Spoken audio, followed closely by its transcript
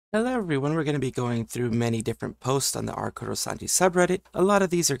Hello everyone, we're going to be going through many different posts on the Nijisanji subreddit. A lot of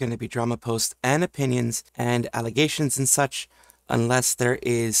these are going to be drama posts and opinions and allegations and such. Unless there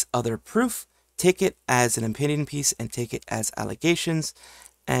is other proof, take it as an opinion piece and take it as allegations.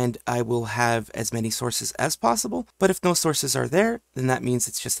 And I will have as many sources as possible. But if no sources are there, then that means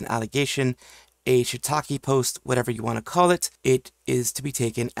it's just an allegation, a shiitake post, whatever you want to call it. It is to be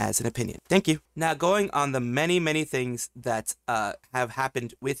taken as an opinion. Thank you. Now, going on the many things that have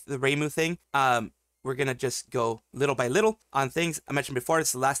happened with the Reimu thing, we're going to just go little by little on things. I mentioned before, this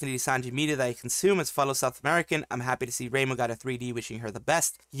is the last Nijisanji media that I consume as fellow South American. I'm happy to see Reimu got a 3D, wishing her the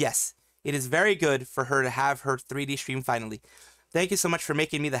best. Yes, it is very good for her to have her 3D stream finally. Thank you so much for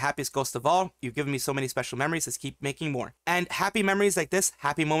making me the happiest ghost of all. You've given me so many special memories. Let's keep making more. And happy memories like this,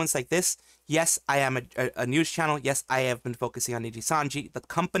 happy moments like this. Yes, I am a news channel. Yes, I have been focusing on Nijisanji, the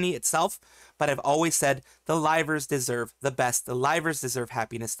company itself. But I've always said the livers deserve the best. The livers deserve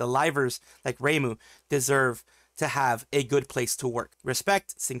happiness. The livers, like Reimu, deserve to have a good place to work.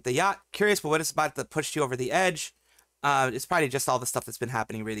 Respect, sink the yacht. Curious, but what is about that pushed you over the edge? It's probably just all the stuff that's been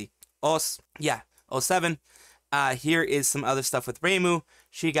happening, really. Yeah, 07. Here is some other stuff with Reimu.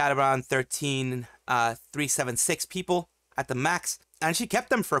 She got around 13,376 people at the max, and she kept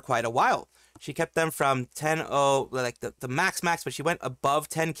them for quite a while. She kept them from 10.0, like the max, but she went above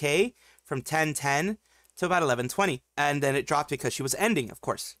 10K from 10.10 to about 11.20, and then it dropped because she was ending, of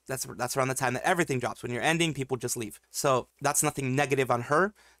course. That's around the time that everything drops. When you're ending, people just leave. So that's nothing negative on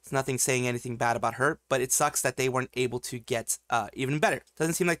her. It's nothing saying anything bad about her, but it sucks that they weren't able to get even better.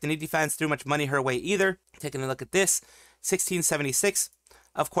 Doesn't seem like the Niji fans threw much money her way either. Taking a look at this, 1676.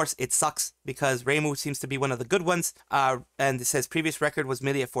 Of course, it sucks because Reimu seems to be one of the good ones. And it says previous record was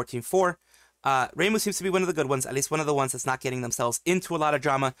Millie at 14.4. Reimu seems to be one of the good ones, at least one of the ones that's not getting themselves into a lot of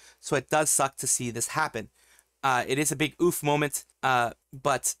drama, so it does suck to see this happen. It is a big oof moment,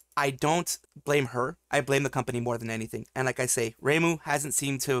 but I don't blame her. I blame the company more than anything. And like I say, Reimu hasn't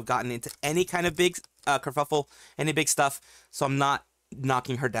seemed to have gotten into any kind of big kerfuffle, any big stuff, so I'm not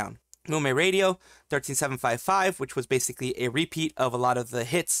knocking her down. Mume Radio, 13755, which was basically a repeat of a lot of the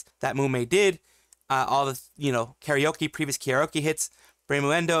hits that Mume did. All the, previous karaoke hits.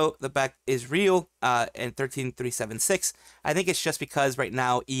 Reimu Endou, the back is real, and 13376. I think it's just because right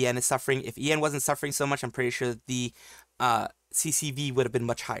now EN is suffering. If EN wasn't suffering so much, I'm pretty sure the CCV would have been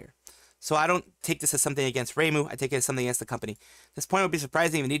much higher. So I don't take this as something against Reimu. I take it as something against the company. This point would be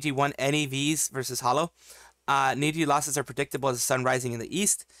surprising if Niji won any Vs versus Hollow. Niji losses are predictable as the sun rising in the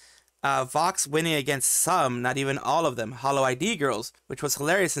east. Vox winning against some, not even all of them, Hollow ID girls, which was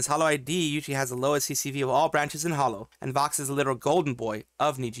hilarious since Hollow ID usually has the lowest CCV of all branches in Hollow, and Vox is a literal golden boy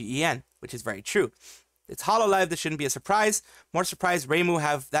of Niji EN, which is very true. It's Hollow Live, this shouldn't be a surprise. More surprise, Reimu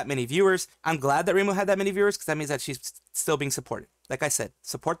have that many viewers. I'm glad that Reimu had that many viewers because that means that she's still being supported. Like I said,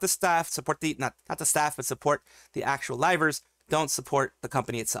 support the staff, support the, not the staff, but support the actual livers. Don't support the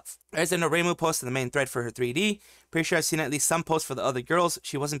company itself. There's a Reimu post in the main thread for her 3D. Pretty sure I've seen at least some posts for the other girls.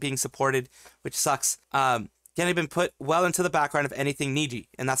 She wasn't being supported, which sucks. Getting been put well into the background of anything Niji,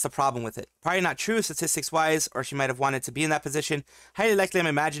 and that's the problem with it. Probably not true statistics-wise, or she might have wanted to be in that position. Highly likely I'm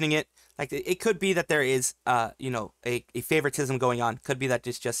imagining it. Like, it could be that there is, a favoritism going on. Could be that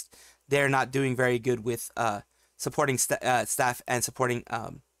it's just they're not doing very good with supporting staff and supporting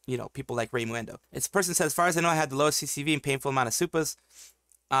people like Reimu Endou. This person says, as far as I know, I had the lowest CCV and painful amount of supas.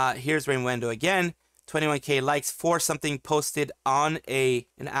 Here's Reimu Endou again. 21K likes for something posted on an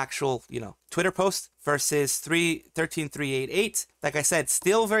actual, Twitter post versus 13,388. Like I said,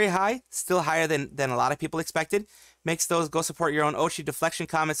 still very high, still higher than a lot of people expected. Makes those go support your own Oshi deflection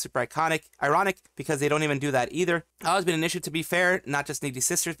comments super ironic because they don't even do that either. Always been an issue, to be fair, not just Needy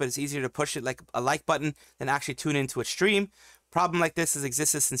Sisters, but it's easier to push it like a like button than actually tune into a stream. Problem like this has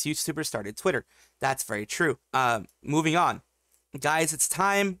existed since YouTubers started Twitter. That's very true. Moving on. Guys, it's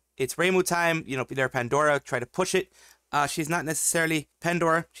time. It's Reimu time. Peter Pandora, try to push it. She's not necessarily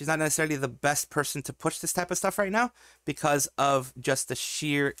Pandora. She's not necessarily the best person to push this type of stuff right now because of just the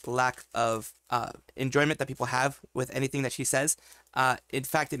sheer lack of enjoyment that people have with anything that she says. In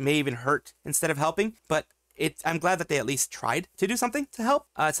fact, it may even hurt instead of helping, but I'm glad that they at least tried to do something to help.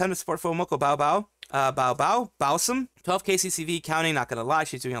 It's time to support Fumoko Bao Baosum. 12K CCV counting, not gonna lie,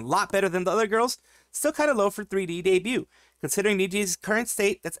 she's doing a lot better than the other girls. Still kind of low for 3D debut. Considering Niji's current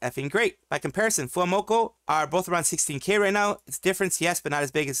state, that's effing great. By comparison, Fuamoko are both around 16K right now. It's difference, yes, but not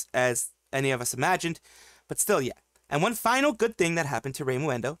as big as any of us imagined. But still, yeah. And one final good thing that happened to Reimu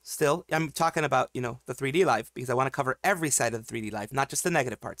Endou, still, I'm talking about, the 3D Live, because I want to cover every side of the 3D Live, not just the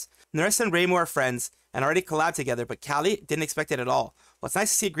negative parts. Narissa and Reimu are friends, and already collabed together, but Callie didn't expect it at all. Well, it's nice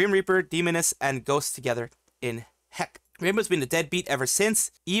to see Grim Reaper, Demoness, and Ghost together in Heck. Reimu's been a deadbeat ever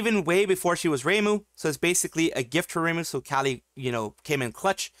since, even way before she was Reimu. So it's basically a gift for Reimu. So Callie, came in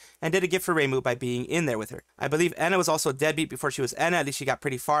clutch and did a gift for Reimu by being in there with her. I believe Enna was also a deadbeat before she was Enna. At least she got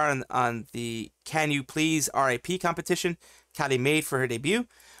pretty far on the Can You Please RIP competition Callie made for her debut.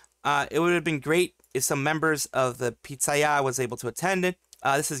 It would have been great if some members of the Pizzaya was able to attend it.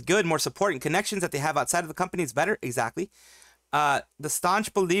 This is good. More support and connections that they have outside of the company is better. Exactly. The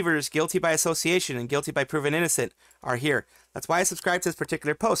staunch believers, guilty by association and guilty by proven innocent, are here. That's why I subscribe to this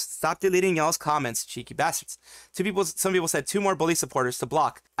particular post. Stop deleting y'all's comments, cheeky bastards. Some people said 2 more bully supporters to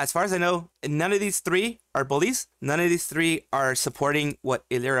block. As far as I know, none of these 3 are bullies. None of these 3 are supporting what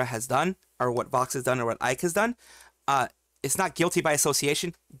Illyra has done, or what Vox has done, or what Ike has done. It's not guilty by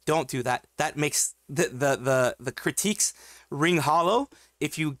association. Don't do that. That makes the critiques ring hollow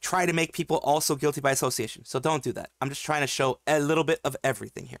if you try to make people also guilty by association. So don't do that. I'm just trying to show a little bit of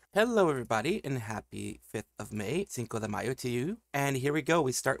everything here. Hello, everybody, and happy 5th of May, Cinco de Mayo to you. And here we go.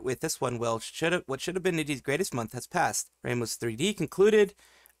 We start with this one. Well, what should have been Niji's greatest month has passed. Reimu's 3D concluded.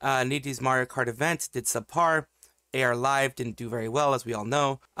 Niji's Mario Kart event did subpar. AR Live didn't do very well, as we all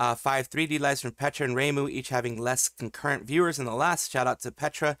know. 5 3D lives from Petra and Reimu, each having less concurrent viewers than the last. Shout out to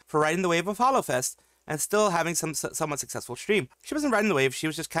Petra for riding the wave of HoloFest and still having some somewhat successful stream. She wasn't riding the wave, she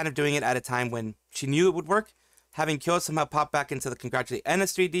was just kind of doing it at a time when she knew it would work. Having Kyo somehow pop back into the Congratulate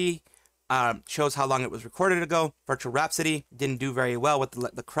NS 3D shows how long it was recorded ago. Virtual Rhapsody didn't do very well with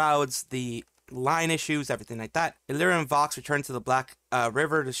the crowds, the line issues, everything like that. Illyra and Vox returned to the Black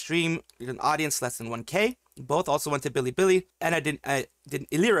River to stream with an audience less than 1K. Both also went to Billy, and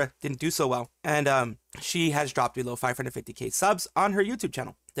Illyra didn't do so well, and she has dropped below 550k subs on her YouTube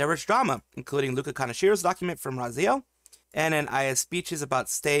channel. There was drama, including Luca Kanashiro's document from Raziel, and an Aya's speeches about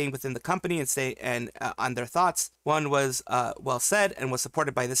staying within the company and on their thoughts. One was well said and was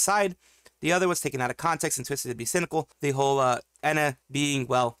supported by this side. The other was taken out of context and twisted to be cynical. The whole Enna being,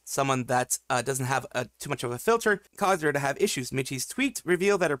 well, someone that doesn't have too much of a filter, caused her to have issues. Michi's tweet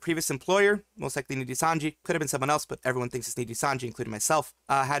revealed that her previous employer, most likely Nijisanji, could have been someone else, but everyone thinks it's Nijisanji, including myself,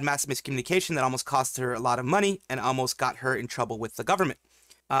 had massive miscommunication that almost cost her a lot of money and almost got her in trouble with the government.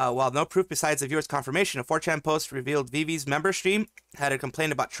 While no proof besides the viewer's confirmation, a 4chan post revealed Vivi's member stream had her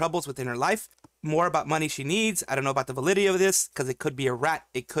complain about troubles within her life. More about money she needs. I don't know about the validity of this, because it could be a rat.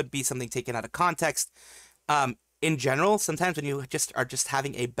 It could be something taken out of context. In general, sometimes when you are just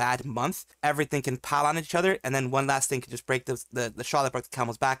having a bad month, everything can pile on each other, and then one last thing can just break the straw that broke the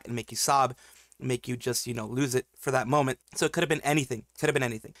camel's back and make you sob, make you just, lose it for that moment. So it could have been anything. Could have been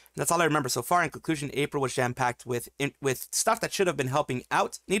anything. And that's all I remember so far. In conclusion, April was jam-packed with stuff that should have been helping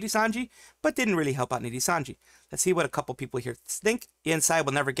out Nijisanji, but didn't really help out Nijisanji. Let's see what a couple people here think. Inside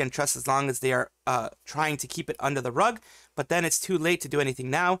will never again trust as long as they are trying to keep it under the rug, but then it's too late to do anything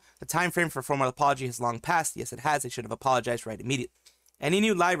now. The time frame for formal apology has long passed. Yes, it has. They should have apologized right immediately. Any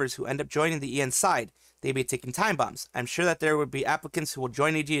new livers who end up joining the EN side, they be taking time bombs. I'm sure that there would be applicants who will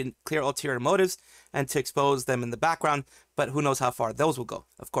join EG and clear ulterior motives and to expose them in the background, but who knows how far those will go,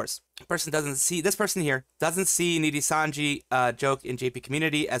 of course. This person here doesn't see Nijisanji joke in JP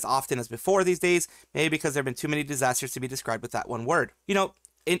community as often as before these days, maybe because there have been too many disasters to be described with that one word.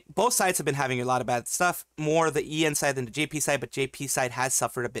 Both sides have been having a lot of bad stuff, more the EN side than the JP side, but JP side has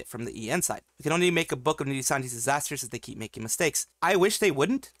suffered a bit from the EN side. We can only make a book of Nijisanji's disasters as they keep making mistakes. I wish they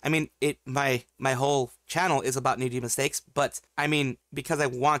wouldn't. I mean, my whole channel is about Niji mistakes, but I mean, because I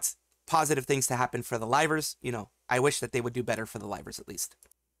want positive things to happen for the livers, I wish that they would do better for the livers at least.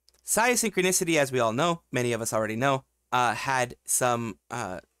 Sayu Synchronicity, as we all know, many of us already know, had some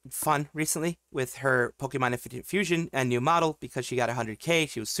fun recently with her Pokemon Infinite Fusion and new model because she got 100k.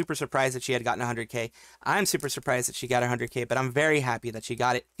 She was super surprised that she had gotten 100k. I'm super surprised that she got 100k, but I'm very happy that she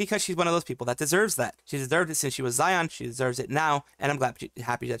got it because she's one of those people that deserves that. She deserved it since she was Zion. She deserves it now, and I'm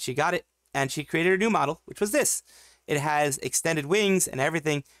happy that she got it. And she created a new model, which was this. It has extended wings and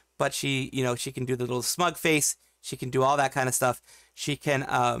everything, but she can do the little smug face. She can do all that kind of stuff. She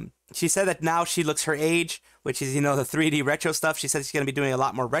can, she said that now she looks her age, which is, the 3D retro stuff. She said she's going to be doing a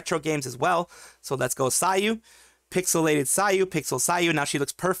lot more retro games as well. So let's go Sayu. Pixel Sayu. Now she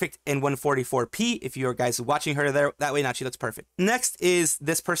looks perfect in 144p. If you guys are watching her there, that way now she looks perfect. Next is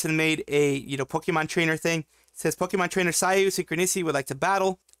this person made a, Pokemon trainer thing. It says Pokemon trainer Sayu Synchronicity would like to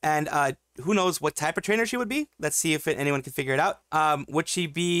battle. And who knows what type of trainer she would be. Let's see if anyone can figure it out. Would she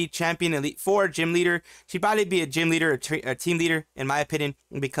be champion Elite 4, gym leader? She'd probably be a gym leader or a team leader, in my opinion,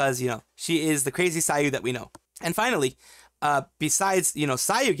 because, she is the crazy Sayu that we know. And finally, besides,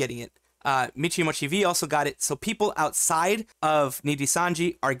 Sayu getting it, Michi Mochi V also got it. So people outside of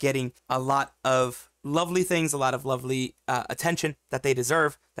Nijisanji are getting a lot of lovely things, a lot of lovely attention that they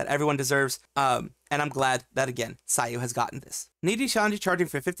deserve, that everyone deserves. And I'm glad that, again, Sayu has gotten this. Nijisanji charging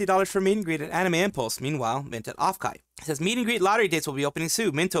for $50 for meet and greet at Anime Impulse. Meanwhile, Mint at Offkai. It says, meet and greet lottery dates will be opening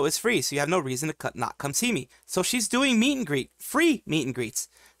soon. Minto is free, so you have no reason to not come see me. So she's doing meet and greet, free meet and greets.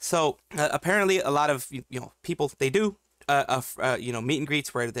 So apparently a lot of, people, they do meet and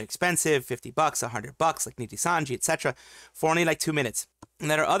greets where they're expensive, $50, $100, like Nijisanji, etc., for only like 2 minutes. And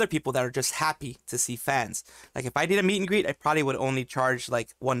there are other people that are just happy to see fans. Like if I did a meet and greet, I probably would only charge like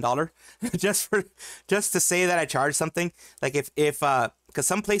 $1 just to say that I charged something. Like if because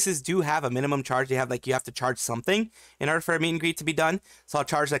some places do have a minimum charge. They have you have to charge something in order for a meet and greet to be done. So I'll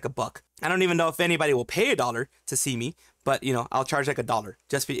charge like $1. I don't even know if anybody will pay $1 to see me, but I'll charge like $1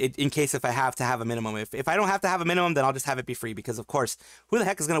 just in case if I have to have a minimum. If I don't have to have a minimum, then I'll just have it be free because of course, who the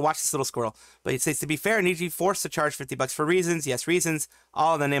heck is gonna watch this little squirrel? But it says, to be fair, Niji forced to charge $50 for reasons. Yes, reasons.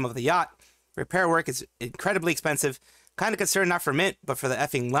 All in the name of the yacht. Repair work is incredibly expensive. Kind of concerned not for Mint, but for the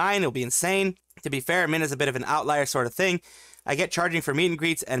effing line, it'll be insane. To be fair, Mint is a bit of an outlier sort of thing. I get charging for meet and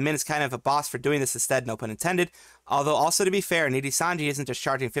greets, and Mint is kind of a boss for doing this instead, no pun intended. Although, also to be fair, Nijisanji isn't just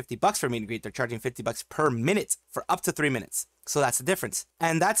charging $50 for meet and greet, they're charging $50 per minute for up to 3 minutes. So that's the difference.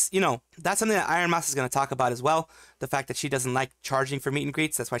 And that's, that's something that Ironmouse is going to talk about as well. The fact that she doesn't like charging for meet and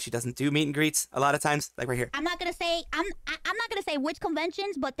greets. That's why she doesn't do meet and greets a lot of times, like right here. I'm not going to say which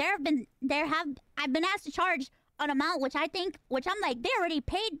conventions, but I've been asked to charge an amount which I'm like, they already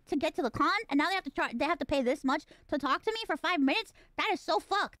paid to get to the con, and now they have to pay this much to talk to me for 5 minutes. That is so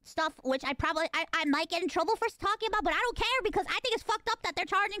fucked. Stuff which I might get in trouble for talking about, but I don't care because I think it's fucked up that they're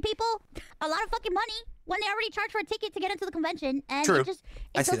charging people a lot of fucking money when they already charged for a ticket to get into the convention. And True.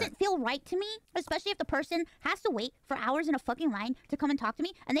 it doesn't feel right to me, especially if the person has to wait for hours in a fucking line to come and talk to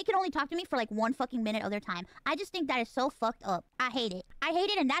me, and they can only talk to me for like 1 fucking minute of their time. I just think that is so fucked up. I hate it.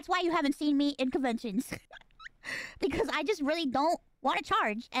 And that's why you haven't seen me in conventions. Because I just really don't want to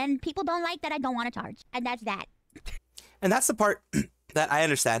charge, and people don't like that I don't want to charge, and that's that. And that's the part that I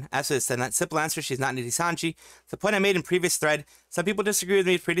understand. As for this, and that simple answer, she's not Nijisanji. The point I made in previous thread, some people disagree with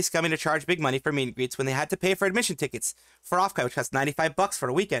me. It's pretty scummy to charge big money for meet and greets when they had to pay for admission tickets for Offkai, which costs $95 for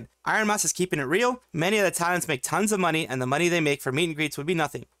a weekend. Ironmouse is keeping it real. Many of the talents make tons of money, and the money they make for meet and greets would be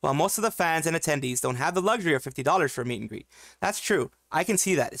nothing. While most of the fans and attendees don't have the luxury of $50 for a meet and greet. That's true. I can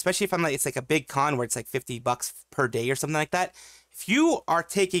see that, especially if it's like a big con where it's like $50 per day or something like that. If you are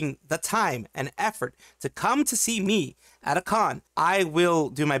taking the time and effort to come to see me at a con, I will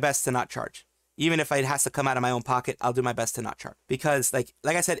do my best to not charge. Even if it has to come out of my own pocket, I'll do my best to not charge. Because like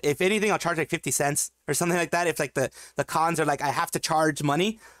I said, if anything, I'll charge like 50 cents or something like that. If like the cons are like, I have to charge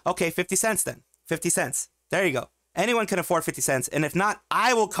money. Okay, 50 cents then. 50 cents. There you go. Anyone can afford 50 cents. And if not,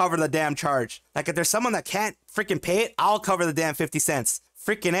 I will cover the damn charge. Like if there's someone that can't freaking pay it, I'll cover the damn 50 cents.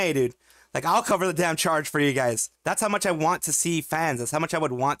 Freaking A, dude. Like, I'll cover the damn charge for you guys. That's how much I want to see fans. That's how much I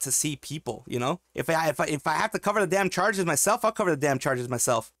would want to see people, If I have to cover the damn charges myself, I'll cover the damn charges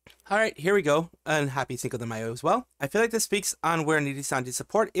myself. All right, here we go. And happy Cinco de Mayo as well. I feel like this speaks on where Nijisanji's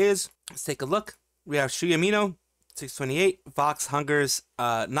support is. Let's take a look. We have Shuyamino, 628. Vox Hunger's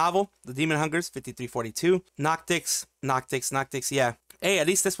novel, The Demon Hungers, 5342. Noctix, yeah. Hey, at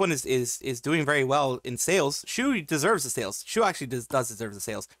least this one is doing very well in sales. Shu deserves the sales. Shu actually does deserve the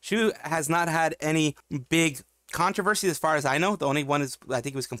sales. Shu has not had any big controversy as far as I know. The only one is, I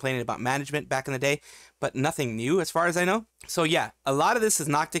think he was complaining about management back in the day, but nothing new as far as I know. So yeah, a lot of this is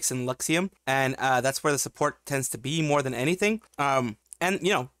Noctix and Luxium, and that's where the support tends to be more than anything.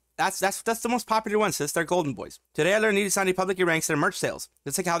 That's the most popular one, since they're golden boys. Today I learned Nijisanji publicly ranks their merch sales.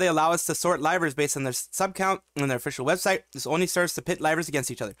 It's like how they allow us to sort livers based on their sub count on their official website. This only serves to pit livers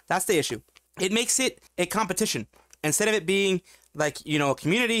against each other. That's the issue. It makes it a competition. Instead of it being like, a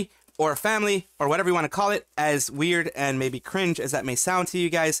community or a family or whatever you want to call it, as weird and maybe cringe as that may sound to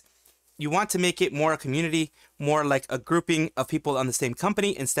you guys, you want to make it more a community, more like a grouping of people on the same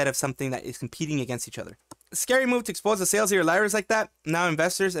company instead of something that is competing against each other. Scary move to expose the sales of your livers like that. Now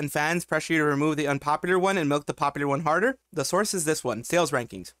investors and fans pressure you to remove the unpopular one and milk the popular one harder. The source is this one, sales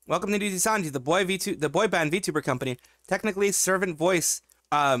rankings. Welcome to Nijisanji, the boy band VTuber company. Technically servant voice,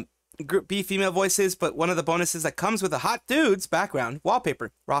 group B female voices, but one of the bonuses that comes with a hot dude's background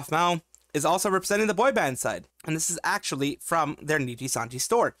wallpaper. Rafmao is also representing the boy band side, and this is actually from their Nijisanji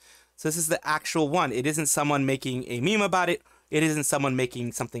store. So this is the actual one. It isn't someone making a meme about it. It isn't someone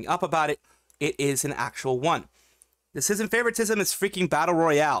making something up about it. It is an actual one. This isn't favoritism, it's freaking battle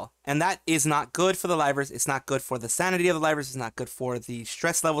royale. And that is not good for the livers. It's not good for the sanity of the livers. It's not good for the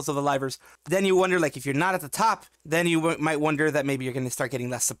stress levels of the livers. Then you wonder, like, if you're not at the top, then you might wonder that maybe you're going to start getting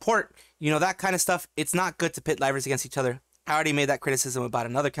less support. That kind of stuff. It's not good to pit livers against each other. I already made that criticism about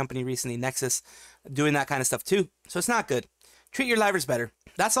another company recently, Nexus, doing that kind of stuff too. So it's not good. Treat your livers better.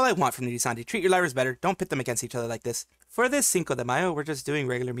 That's all I want from Nijisanji. Treat your livers better. Don't pit them against each other like this. For this Cinco de Mayo, we're just doing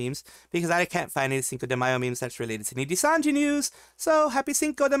regular memes because I can't find any Cinco de Mayo memes that's related to Nijisanji news. So happy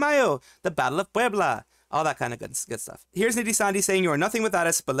Cinco de Mayo, the Battle of Puebla, all that kind of good stuff. Here's Nijisanji saying, you are nothing without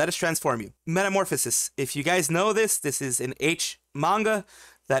us, but let us transform you. Metamorphosis. If you guys know this is an H manga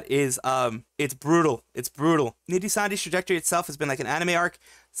that is, it's brutal. It's brutal. Nijisanji's trajectory itself has been like an anime arc.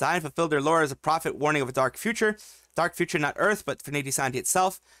 Zion fulfilled their lore as a prophet warning of a dark future. Dark future, not Earth, but for Nijisanji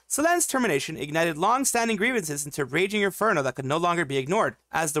itself. Selen's termination ignited long-standing grievances into a raging inferno that could no longer be ignored.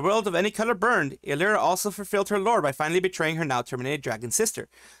 As the world of any color burned, Illyra also fulfilled her lore by finally betraying her now terminated dragon sister.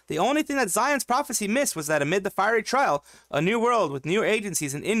 The only thing that Zion's prophecy missed was that amid the fiery trial, a new world with new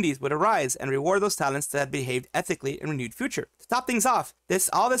agencies and indies would arise and reward those talents that had behaved ethically in renewed future. To top things off,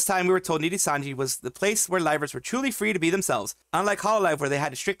 all this time we were told Nijisanji was the place where livers were truly free to be themselves, unlike Hololive where they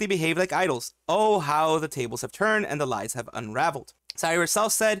had to strictly behave like idols. Oh, how the tables have turned and the lies have unraveled. Sayu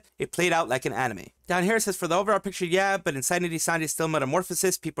herself said, it played out like an anime. Down here it says, for the overall picture, yeah, but inside Nijisanji is still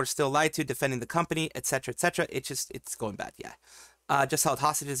metamorphosis, people are still lied to, defending the company, etc., etc. It's going bad, yeah. Just held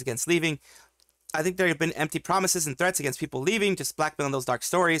hostages against leaving. I think there have been empty promises and threats against people leaving, just blackmailing those dark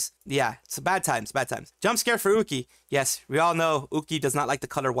stories. Yeah, it's bad times, bad times. Jump scare for Uki. Yes, we all know Uki does not like the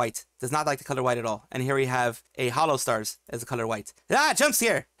color white. Does not like the color white at all. And here we have a Hollow Stars as the color white. Ah, jump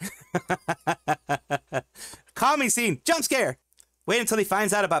scare! Calming scene, jump scare! Wait until he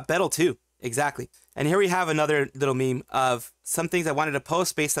finds out about Battle too. Exactly. And here we have another little meme of some things I wanted to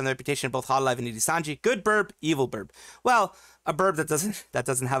post based on the reputation of both Hololive and Nijisanji. Good burb, evil burb. Well, a burb that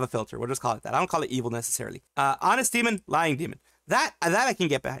doesn't have a filter. We'll just call it that. I don't call it evil necessarily. Honest demon, lying demon. That I can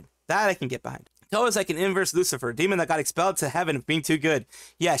get behind. That I can get behind. Toa is like an inverse Lucifer, a demon that got expelled to heaven for being too good.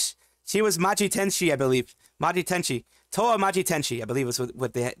 Yes, she was Maji Tenshi, I believe. Maji Tenshi. Toa Maji Tenshi, I believe is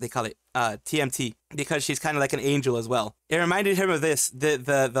what they call it, TMT, because she's kind of like an angel as well. It reminded him of this,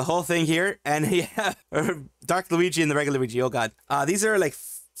 the whole thing here, and yeah, Dark Luigi and the regular Luigi, oh god. These are like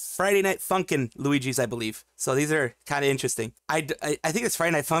Friday Night Funkin' Luigi's, I believe. So these are kind of interesting. I think it's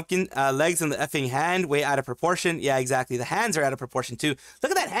Friday Night Funkin', legs and the effing hand, way out of proportion. Yeah, exactly. The hands are out of proportion too.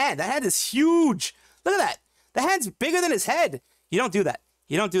 Look at that hand. That hand is huge. Look at that. The hand's bigger than his head. You don't do that.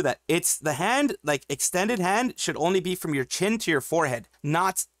 You don't do that. It's the hand, like extended hand should only be from your chin to your forehead,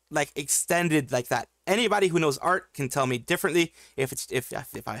 not like extended like that. Anybody who knows art can tell me differently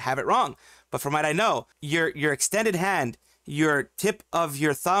if I have it wrong. But from what I know, your extended hand, your tip of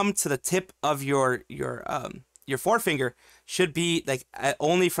your thumb to the tip of your forefinger should be like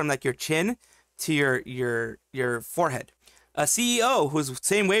only from like your chin to your forehead. A CEO who's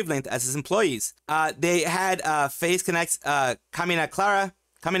same wavelength as his employees. They had Phase Connect's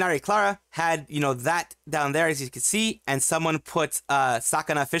Kaminari Clara had, you know, that down there, as you can see, and someone put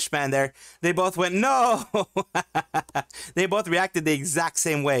Sakana Fishman there. They both went, no! They both reacted the exact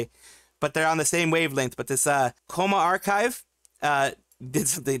same way, but they're on the same wavelength. But this Coma Archive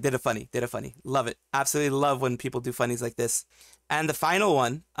did a funny. Love it. Absolutely love when people do funnies like this. And the final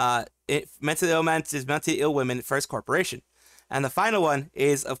one, Mentally Ill Man is Mentally Ill Women First Corporation. And the final one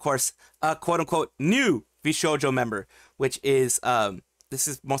is, of course, a quote-unquote new Bishoujo member, which is... this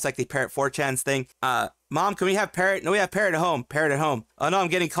is most likely Parrot 4chan's thing. Mom, can we have Parrot? No, we have Parrot at home. Parrot at home. Oh no, I'm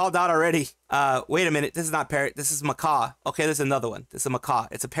getting called out already. Wait a minute. This is not Parrot. This is Macaw. Okay, there's another one. This is a Macaw.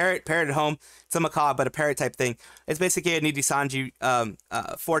 It's a Parrot at home. It's a Macaw, but a Parrot type thing. It's basically a Nijisanji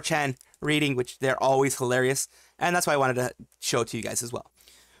 4chan reading, which they're always hilarious. And that's why I wanted to show it to you guys as well.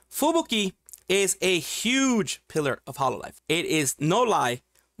 Fubuki is a huge pillar of Hololive. It is, no lie,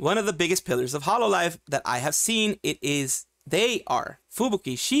 one of the biggest pillars of Hololive that I have seen. They are.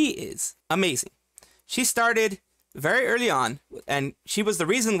 Fubuki, she is amazing. She started very early on, and she was the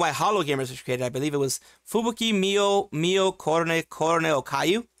reason why Holo Gamers was created. I believe it was Fubuki Mio Korone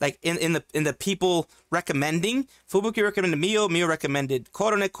Okayu. Like in the people recommending, Fubuki recommended Mio recommended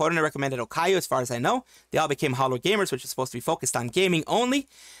Korone recommended Okayu, as far as I know. They all became Holo Gamers, which is supposed to be focused on gaming only.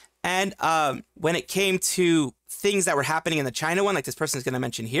 And when it came to things that were happening in the China one, like this person is going to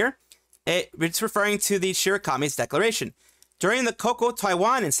mention here, it's referring to the Shirakami's declaration. During the Coco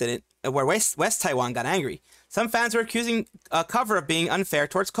Taiwan incident, where West Taiwan got angry, some fans were accusing Cover of being unfair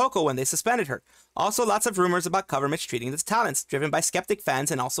towards Coco when they suspended her. Also, lots of rumors about Cover mistreating its talents, driven by skeptic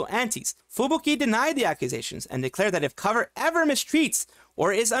fans and also antis. Fubuki denied the accusations and declared that if Cover ever mistreats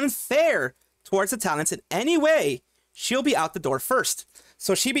or is unfair towards the talents in any way, she'll be out the door first.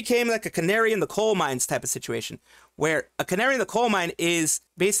 So she became like a canary in the coal mines type of situation, where a canary in the coal mine is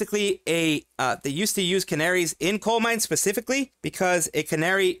basically they used to use canaries in coal mines specifically because a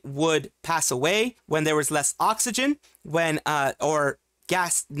canary would pass away when there was less oxygen, or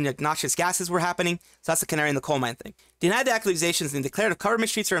noxious gases were happening. So that's the canary in the coal mine thing. Denied the accusations and declared if Cover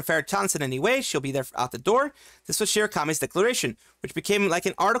mistreats her unfair talents in any way, she'll be there out the door. This was Shirakami's declaration, which became like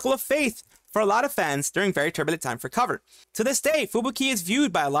an article of faith for a lot of fans during very turbulent time for Cover. To this day, Fubuki is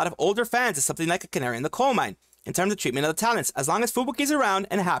viewed by a lot of older fans as something like a canary in the coal mine in terms of treatment of the talents. As long as Fubuki's around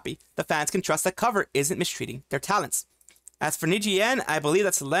and happy, the fans can trust that Cover isn't mistreating their talents. As for Nijien, I believe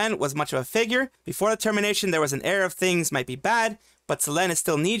that Selene was much of a figure. Before the termination, there was an air of things might be bad, but Selene is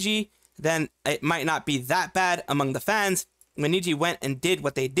still Niji, then it might not be that bad among the fans. When Niji went and did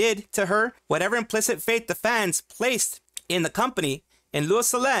what they did to her, whatever implicit faith the fans placed in the company in lieu of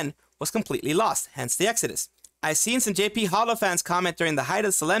Selene was completely lost, hence the exodus. I've seen some JP Hollow fans comment during the height of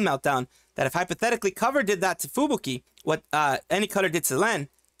the Selene meltdown that if hypothetically Cover did that to Fubuki, what any color did to Selene,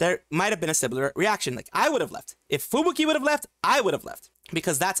 there might have been a similar reaction. Like, I would have left. If Fubuki would have left, I would have left.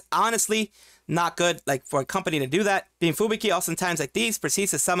 Because that's honestly not good, like, for a company to do that. Being Fubuki, also in times like these,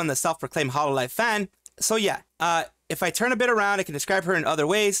 proceeds to summon the self-proclaimed Hololive fan. So yeah, if I turn a bit around, I can describe her in other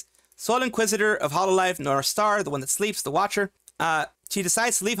ways. Sole Inquisitor of Hololive, North Star, the one that sleeps, the Watcher. She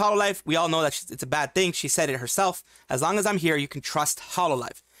decides to leave Hololive. We all know that it's a bad thing. She said it herself. As long as I'm here, you can trust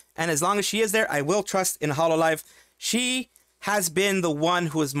Hololive. And as long as she is there, I will trust in Hololive. She has been the one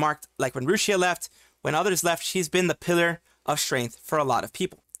who was marked, like when Rushia left, when others left, she's been the pillar of strength for a lot of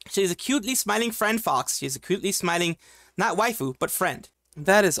people. She's a cutely smiling friend fox. She's a cutely smiling, not waifu, but friend.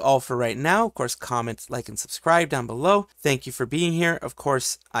 That is all for right now. Of course, comment, like, and subscribe down below. Thank you for being here. Of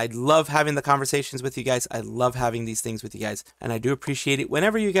course, I love having the conversations with you guys. I love having these things with you guys. And I do appreciate it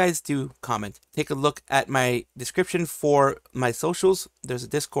whenever you guys do comment. Take a look at my description for my socials. There's a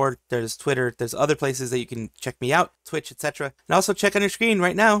Discord, there's Twitter, there's other places that you can check me out, Twitch, etc. And also check on your screen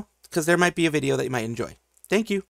right now, because there might be a video that you might enjoy. Thank you.